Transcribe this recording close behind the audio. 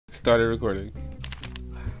started recording.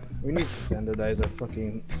 We need to standardize our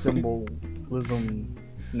fucking symbolism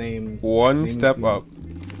names. One step up.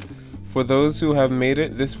 For those who have made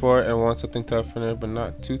it this far and want something tougher but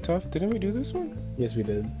not too tough. Didn't we do this one? Yes, we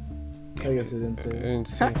did. I guess it didn't say. I didn't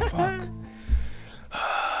say fuck.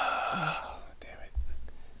 Damn it.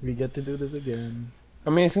 We get to do this again.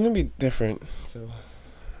 I mean, it's gonna be different, so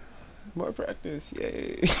more practice,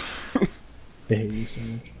 yay. I hate you so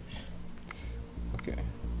much. Okay.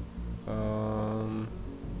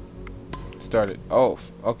 Start it. Oh,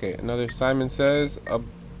 okay. Another Simon Says an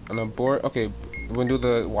abort. Okay, we're gonna do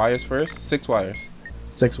the wires first. 6 wires.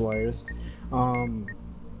 6 wires.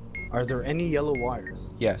 Are there any yellow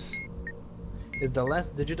wires? Yes. Is the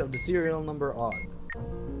last digit of the serial number odd?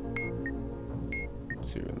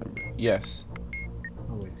 Serial number. Yes.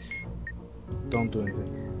 Oh wait. Don't do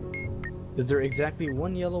anything. Is there exactly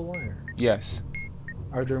 1 yellow wire? Yes.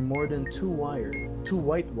 Are there more than 2 wires? 2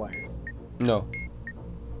 white wires? No.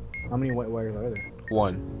 How many white wires are there?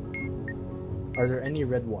 1. Are there any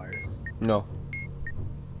red wires? No.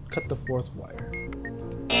 Cut the 4th wire.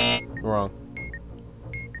 Wrong.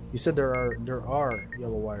 You said there are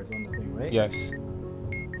yellow wires on the thing, right? Yes.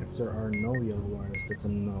 If there are no yellow wires, that's a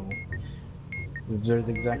no. If there's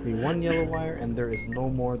exactly 1 yellow wire and there is no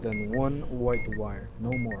more than 1 white wire,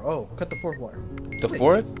 no more. Oh, cut the 4th wire. The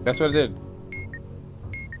 4th? That's what I did.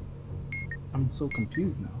 I'm so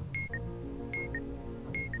confused now.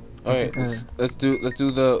 All right, let's do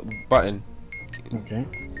the button. Okay.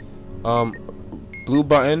 Blue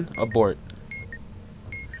button, abort.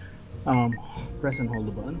 Press and hold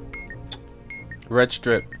the button. Red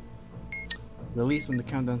strip. Release when the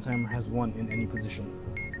countdown timer has 1 in any position.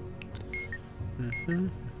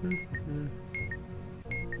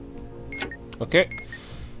 Okay.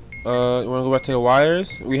 You wanna go back to the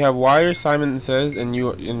wires? We have wires. Simon Says, and you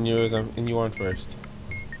on first.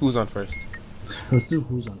 Who's on first? Let's do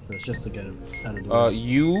who's on first, just to get it out of the way.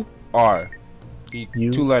 U R.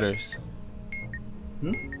 U? 2 letters.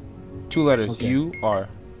 2 letters. Okay. U R.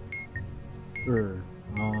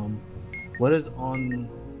 What is on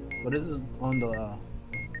the?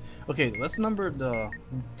 Okay, let's number the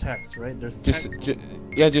text. Right, there's text.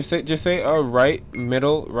 Just say right,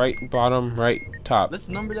 middle, right, bottom, right, top. Let's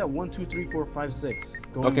number that 1, 2, 3, 4, 5, 6.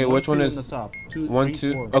 Okay, which one is the top? 2, 1, 3,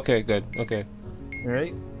 2. 4. Okay, good. Okay. All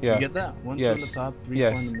right. Yeah. You get that? 1, 2 on the top, 3, 4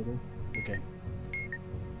 in the middle. Okay.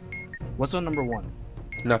 What's on number 1?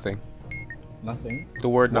 Nothing. Nothing. The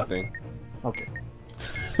word What? nothing. Okay.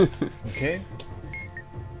 Okay.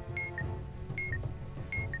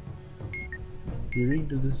 You read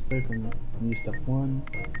the display from use step 1.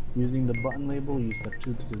 Using the button label, use step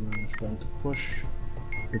 2 to determine which button to push.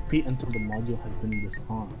 Repeat until the module has been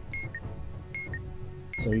disarmed.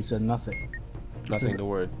 So you said nothing. Nothing. The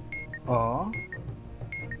word.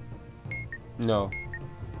 No.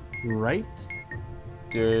 Right?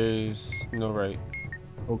 There's no right.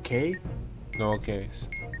 Okay. No okays.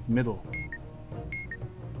 Middle.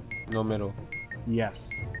 No middle.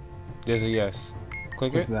 Yes. There's a yes.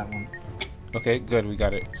 Click Click it. that one. Okay, good. We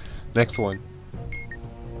got it. Next one.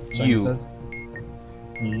 So U. it says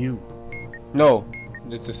U. No.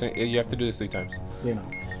 It's the same. You have to do this 3 times. You know.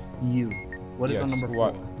 U. What is on number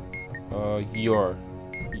 4? What? Your.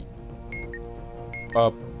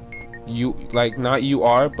 You, like not you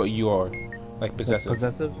are, but you are. Like possessive.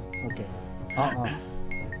 Possessive? Okay.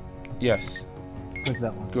 Yes. Click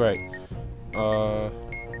that one. Great.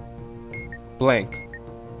 Blank.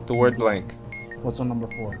 The word blank. What's on number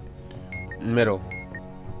 4? Middle.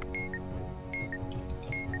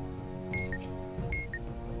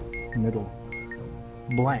 Middle.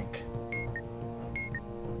 Blank.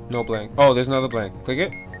 No blank. Oh, there's another blank. Click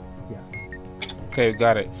it. Yes. Okay,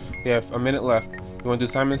 got it. We have a minute left. You want to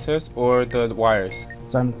do Simon Says or the wires?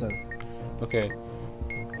 Simon Says. Okay.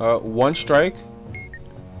 1 strike.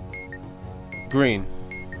 Green.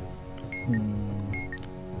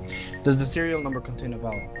 Does the serial number contain a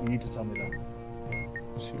vowel? You need to tell me that.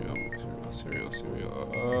 Serial.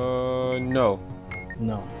 No.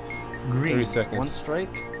 No. Green. 30 seconds. 1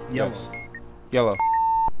 strike. Yellow. Yes. Yellow.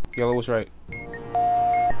 Yellow was right.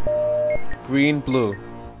 Green, blue.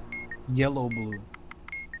 Yellow, blue.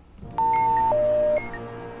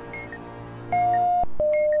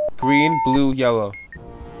 Green, blue, yellow.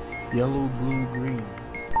 Yellow, blue, green.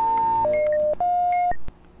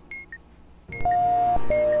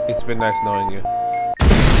 It's been nice knowing you.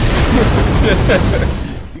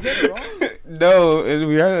 You get it wrong? No,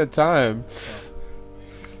 we are out of time.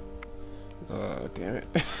 Damn it.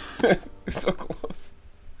 It's so close.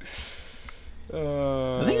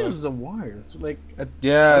 I think it was the wires. Like,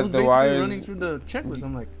 yeah, I was the basically wires. running through the checklist.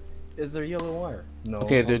 I'm like, is there yellow wire? No.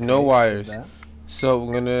 Okay, there's no wires. So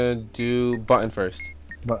we're gonna do button first.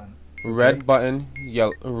 Button. Red Okay. button,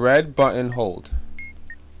 yellow. Red button, hold.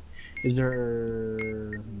 Is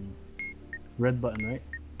there red button, right?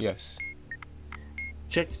 Yes.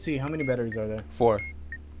 Check to see how many batteries are there. 4.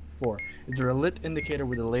 4. Is there a lit indicator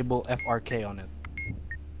with the label FRK on it?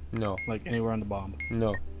 No. Like anywhere on the bomb?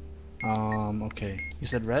 No. Okay. You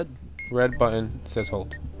said red? Red button says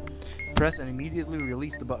hold. Press and immediately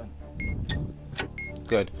release the button.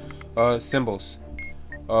 Good. Symbols.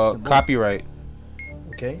 Symbols? Copyright.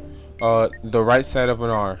 Okay. The right side of an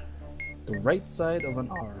R. The right side of an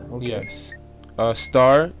R. Okay. Yes.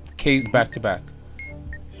 Star, K's back to back.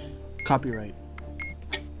 Copyright.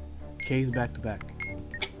 K's back to back.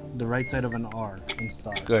 The right side of an R and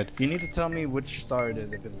star. Good. You need to tell me which star it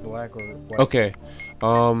is, if it's black or white. Okay.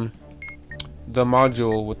 The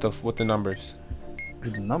module with the numbers.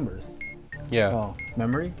 With the numbers? Yeah. Oh,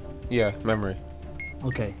 memory? Yeah, memory.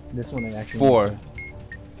 Okay, this one I actually 4. need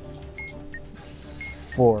to...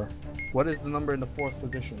 4. What is the number in the 4th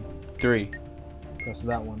position? 3. Press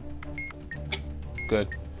that one. Good.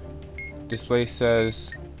 Display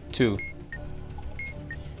says 2.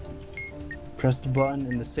 Press the button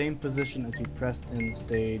in the same position as you pressed in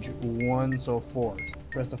stage 1, so 4.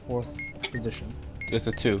 Press the 4th position. It's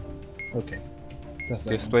a 2. Okay. Press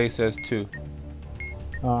that Display says 2.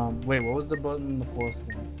 one. Wait, what was the button in the 4th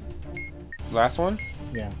one? Last one?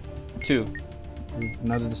 Yeah. 2.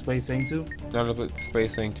 Now the display saying 2? Now the display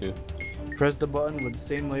saying 2. Press the button with the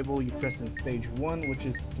same label you pressed in stage 1, which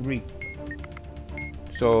is 3.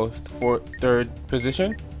 So for third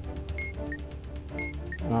position?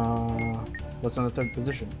 What's on the 3rd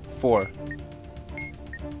position? 4.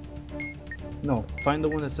 No, find the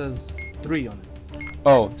one that says 3 on it.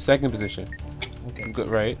 Oh, second position. Okay. Good,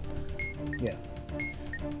 right? Yes.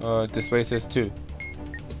 Display says 2.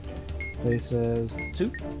 Display says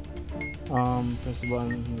 2. Press the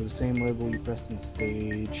button with the same label you pressed in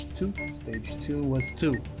stage 2. Stage 2 was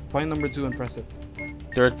 2. Find number 2 and press it.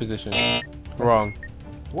 Third position. Wrong.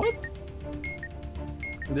 What?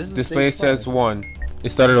 This is Display stage says 5. 1. It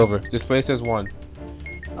started over. Display says 1.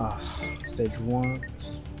 Stage 1.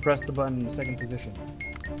 Press the button in the 2nd position.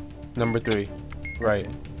 Number 3. Right.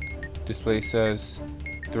 Display says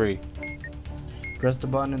 3. Press the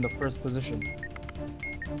button in the 1st position.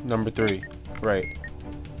 Number 3. Right.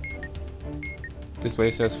 Display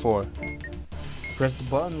says 4. Press the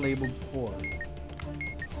button labeled 4.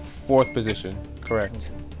 4th position. Correct.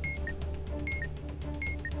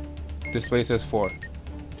 Display says 4.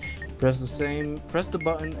 Press the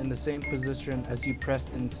button in the same position as you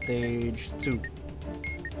pressed in stage 2.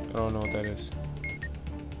 I don't know what that is.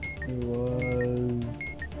 It was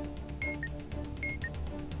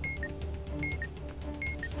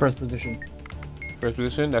 1st position. First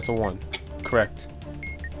position, that's a 1. Correct.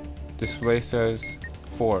 Display says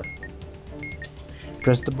 4.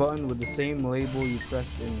 Press the button with the same label you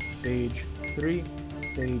pressed in stage 3.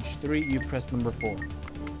 Stage 3, you pressed number 4.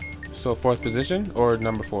 So 4th position or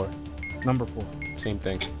number 4? Number 4. Same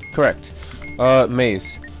thing. Correct.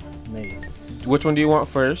 Maze. Maze. Which one do you want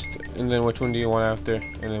first, and then which one do you want after,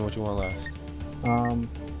 and then what you want last?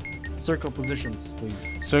 Circle positions, please.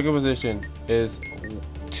 Circle position is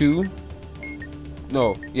 2.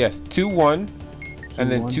 No, yes, 2 1,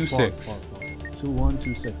 and then 2 6. 2 1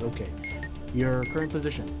 2 6. Okay. Your current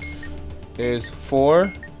position Is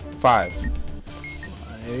 4 5.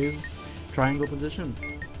 5. Triangle position.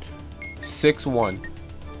 6 1.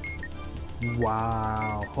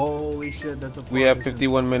 Wow. Holy shit, that's a We have position.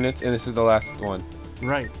 51 minutes, and this is the last one.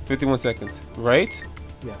 Right. 51 seconds. Right?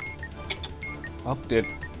 Yes. Up. Did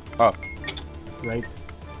up. Right.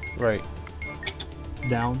 Right.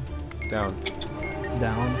 Down. Down.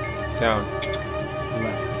 Down. Down.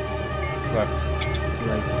 Left. Left.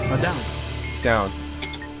 Right. Down. Down.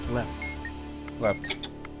 Left. Left.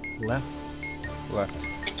 Left. Left.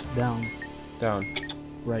 Down. Down.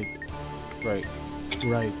 Right. Right.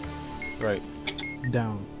 Right. Right.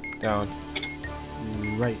 Down. Down.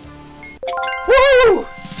 Right. Woo!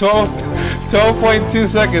 12.2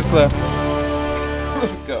 seconds left.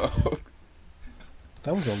 Let's go.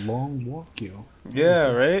 That was a long walk, yo.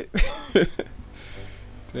 Yeah, right?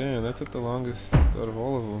 Damn, that took the longest out of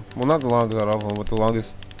all of them. Well, not the longest out of all of them, but the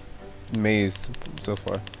longest maze so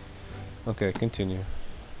far. Okay, continue.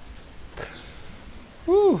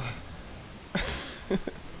 Woo!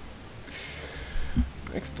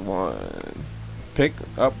 Next one. Pick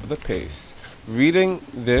up the pace. Reading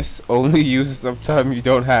this only uses some time you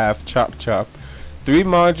don't have. Chop chop. 3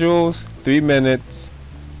 modules, 3 minutes,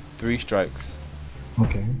 3 strikes.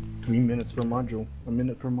 Okay. 3 minutes per module. A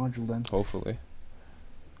minute per module then. Hopefully.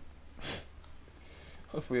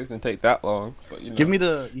 Hopefully it doesn't take that long. But you know. Give me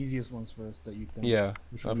the easiest ones first that you think. Yeah,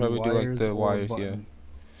 Which I'll would be probably do like the or wires. Yeah. button,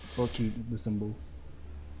 or key the symbols.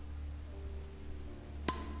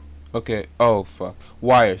 Okay. Oh fuck.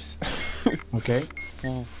 Wires. Okay.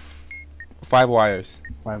 5 wires.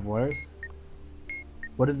 5 wires.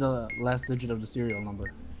 What is the last digit of the serial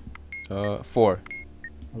number? 4.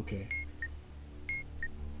 Okay.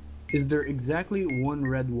 Is there exactly 1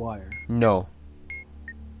 red wire? No.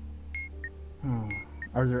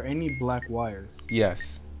 Are there any black wires?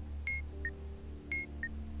 Yes.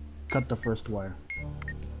 Cut the first wire.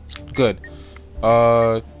 Good.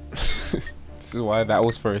 This is why that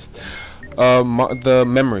was first. The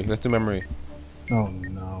memory. Let's do memory. Oh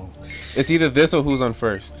no. It's either this or who's on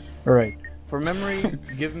first. Alright. For memory,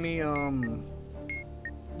 give me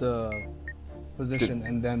the position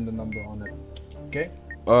and then the number on it. Okay?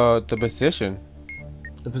 The position.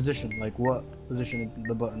 The position, like what position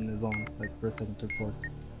the button is on, like first, second, third, fourth.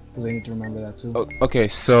 Because I need to remember that too. Oh, okay,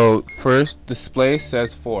 so first display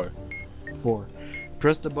says 4. 4.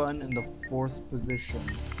 Press the button in the 4th position.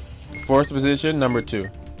 4th position, number 2.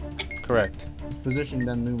 Correct. It's position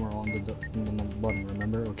then numeral on the button,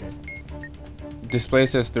 remember? Okay. Display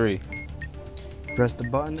says 3. Press the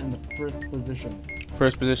button in the 1st position.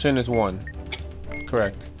 First position is 1.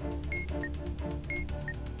 Correct.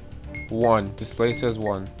 1. Display says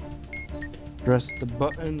 1. Press the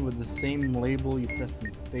button with the same label you pressed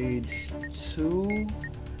in stage 2,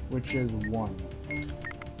 which is 1.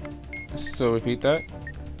 So repeat that.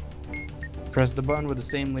 Press the button with the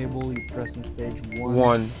same label you pressed in stage 1.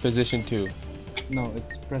 1. Position 2. No,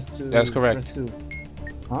 it's press 2. That's correct. Press 2.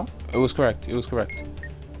 Huh? It was correct. It was correct.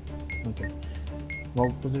 Okay.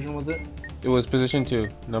 What position was it? It was position 2,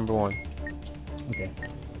 number 1. Okay.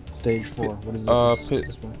 Stage 4. What is it?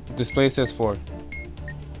 This one. Display says 4.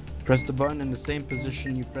 Press the button in the same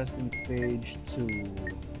position you pressed in stage 2.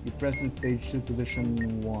 You pressed in stage 2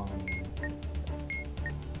 position 1.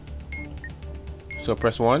 So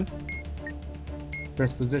press 1.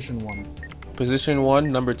 Press position 1. Position 1,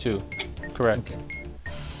 number 2. Correct. Okay.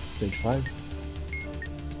 Stage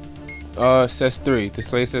 5. Says 3.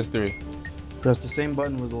 Display says 3. Press the same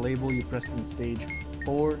button with the label you pressed in stage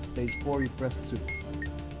 4. Stage 4 you press 2.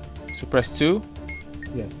 So press 2.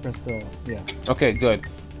 Yes, press the yeah. Okay, good.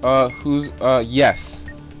 Who's yes.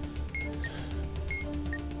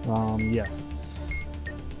 Yes.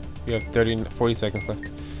 We have 40 seconds left.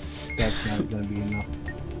 That's not gonna be enough.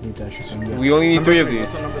 We need to actually say yes. We only need Number 3 of three,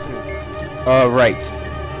 these. what's the number 3? Right.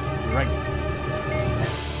 Right.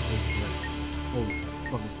 Holy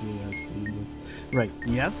fuck, it's really hard to read this. Right.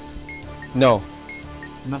 Yes. No.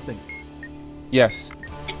 Nothing. Yes.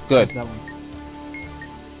 Good. Press that one.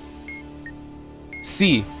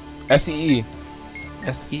 C. S-E-E.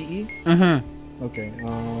 S-E-E? Mm-hmm. Okay.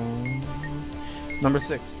 Number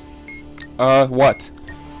 6. What?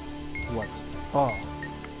 What? Oh.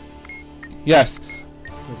 Yes.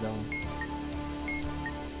 Press that one.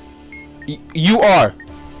 You are.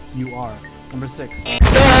 You are. Number 6.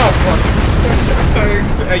 Ah, fuck.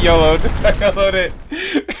 I yellowed. I yellowed it.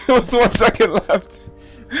 There was 1 second left.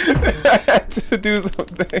 I had to do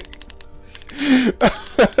something.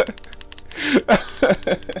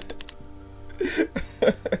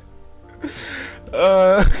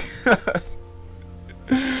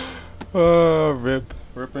 Oh,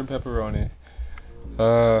 rip and pepperoni.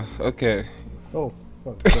 Okay. Oh,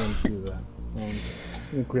 fuck. I didn't do that.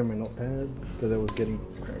 Let me clear my notepad because I was getting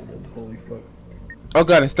started. Holy fuck. Oh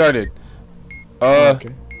god, it started.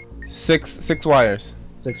 Okay. 6 wires.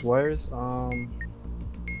 6 wires. Are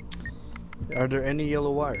there any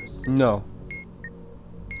yellow wires? No.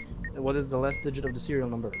 What is the last digit of the serial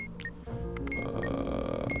number?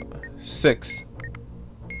 6.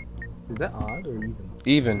 Is that odd or even?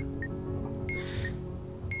 Even.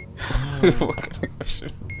 What kind of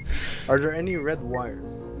question? Are there any red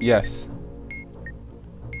wires? Yes.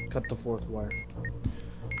 Cut the 4th wire.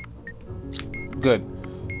 Good.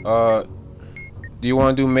 Do you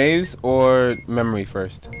want to do maze or memory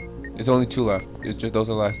first? There's only 2 left. It's just those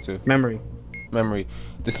are the last 2. Memory. Memory.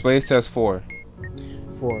 Display says 4.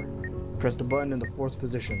 4. Press the button in the 4th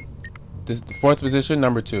position. This the 4th position,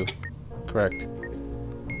 number 2. Correct.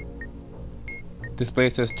 Display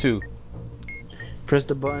says 2. Press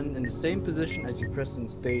the button in the same position as you pressed in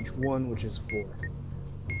stage 1, which is 4.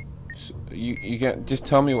 So you can't just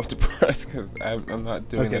tell me what to press because I'm not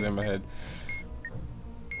doing it in my head.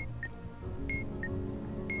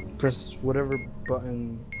 Press whatever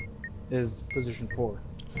button is position 4.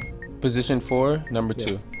 Position 4, number 2.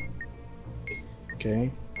 Yes.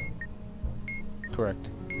 Okay.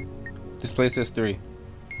 Correct. Display says 3.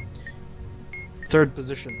 3rd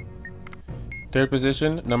position. Third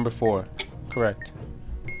position, number 4. Correct.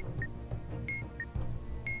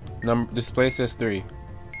 Display says 3.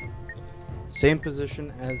 Same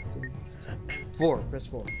position as 4. Press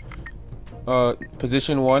 4.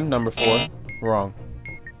 Position 1, number 4. Wrong.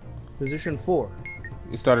 Position 4.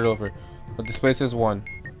 You started over. The display says 1.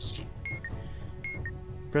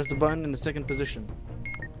 Press the button in the second position.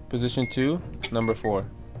 Position 2, number 4.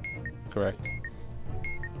 Correct.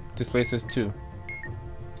 Display says 2.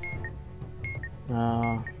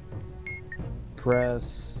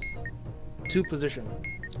 Press 2 position.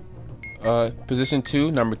 Position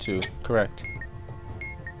 2, number 2. Correct.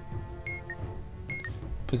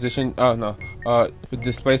 Position, oh no.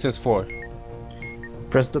 Display says 4.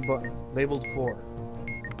 Press the button labeled 4.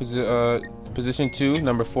 Position 2,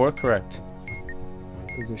 number 4. Correct.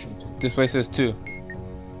 Position 2. Display says 2.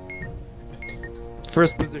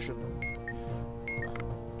 First position.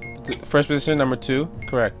 First position, number 2.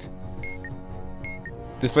 Correct.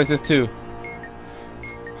 Display says 2.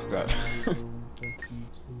 Oh god.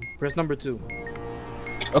 Press number 2.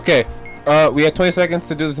 Okay. We have 20 seconds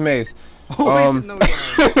to do this maze. Oh, wait, no, we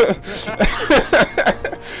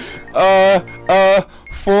don't.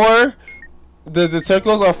 4. The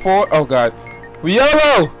circles are 4. Oh god.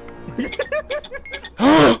 Yellow.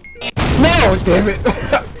 No, damn it.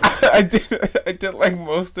 I did like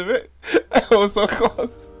most of it. I was so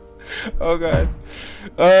close. Oh god.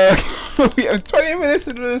 We have 20 minutes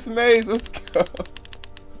to do this maze. Let's go.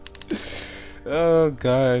 Oh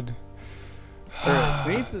god. Alright,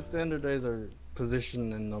 we need to standardize our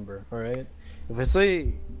position and number, alright?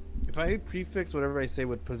 If I prefix whatever I say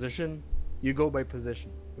with position, you go by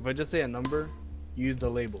position. If I just say a number, you use the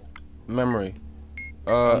label. Memory.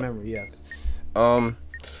 Memory, yes. Fuck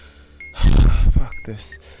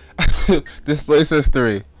this. Display says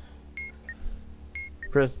 3.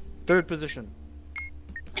 Press third position.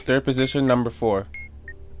 Third position, number 4.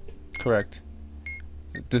 Correct.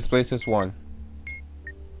 Display says 1.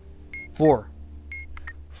 4.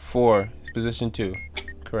 4. Position 2.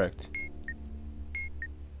 Correct.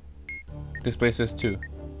 Display says 2.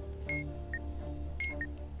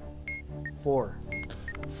 4.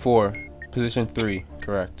 4. Position 3.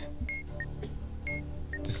 Correct.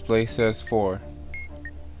 Display says 4.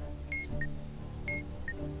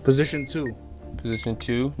 Position 2. Position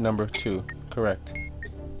 2, number 2. Correct.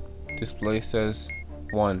 Display says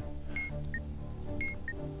 1.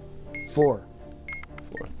 4. 4.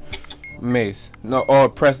 Maze. No, oh,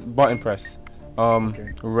 button press.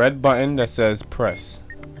 Okay. Red button that says press.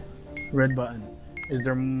 Red button. Is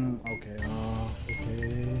there okay,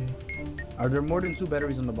 okay. Are there more than 2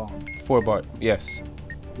 batteries on the bomb? 4 yes.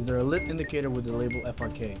 Is there a lit indicator with the label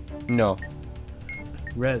FRK? No.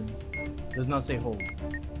 Red does not say hold.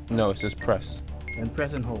 No, it says press. And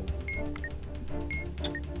press and hold.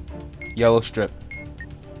 Yellow strip.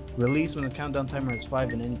 Release when the countdown timer is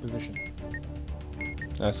 5 in any position.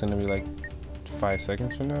 That's gonna be like 5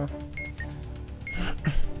 seconds from now.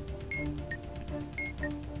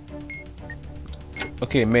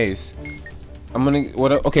 Okay, maze.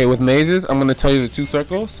 Okay, with mazes, I'm gonna tell you the 2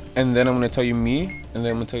 circles, and then I'm gonna tell you me, and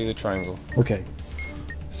then I'm gonna tell you the triangle. Okay.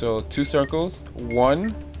 So 2 circles,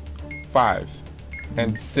 1, 5,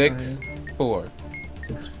 and 6, 4.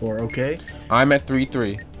 6, 4. Okay. I'm at 3,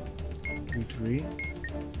 3. 3, 3.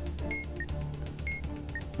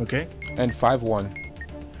 Okay. And 5, 1.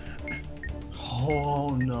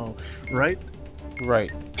 Oh no. Right.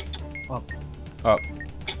 Right. Up. Up.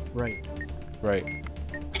 Right. Right.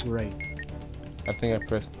 Right. I think I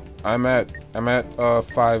pressed. I'm at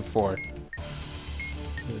 5, 4.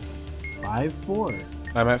 5, 4.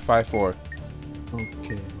 I'm at 5, 4.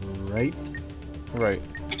 Okay. Right. Right.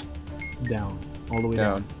 Down. All the way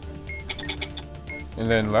down. And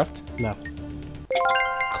then left. Left.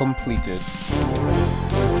 Completed.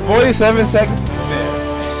 47 seconds to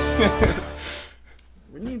spare.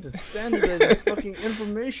 We need to standardize the fucking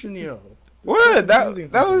information, yo. What?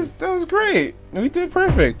 That was great. We did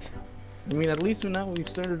perfect. I mean, at least now we've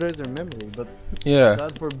standardized our memory, but yeah.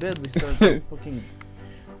 God forbid we start fucking.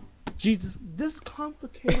 Jesus, this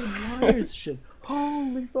complicated wires shit.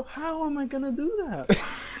 Holy fuck! How am I gonna do that?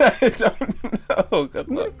 I don't know. Good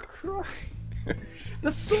luck. Cry.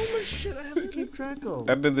 That's so much shit I have to keep track of.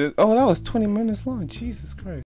 After this, oh, that was 20 minutes long. Jesus Christ.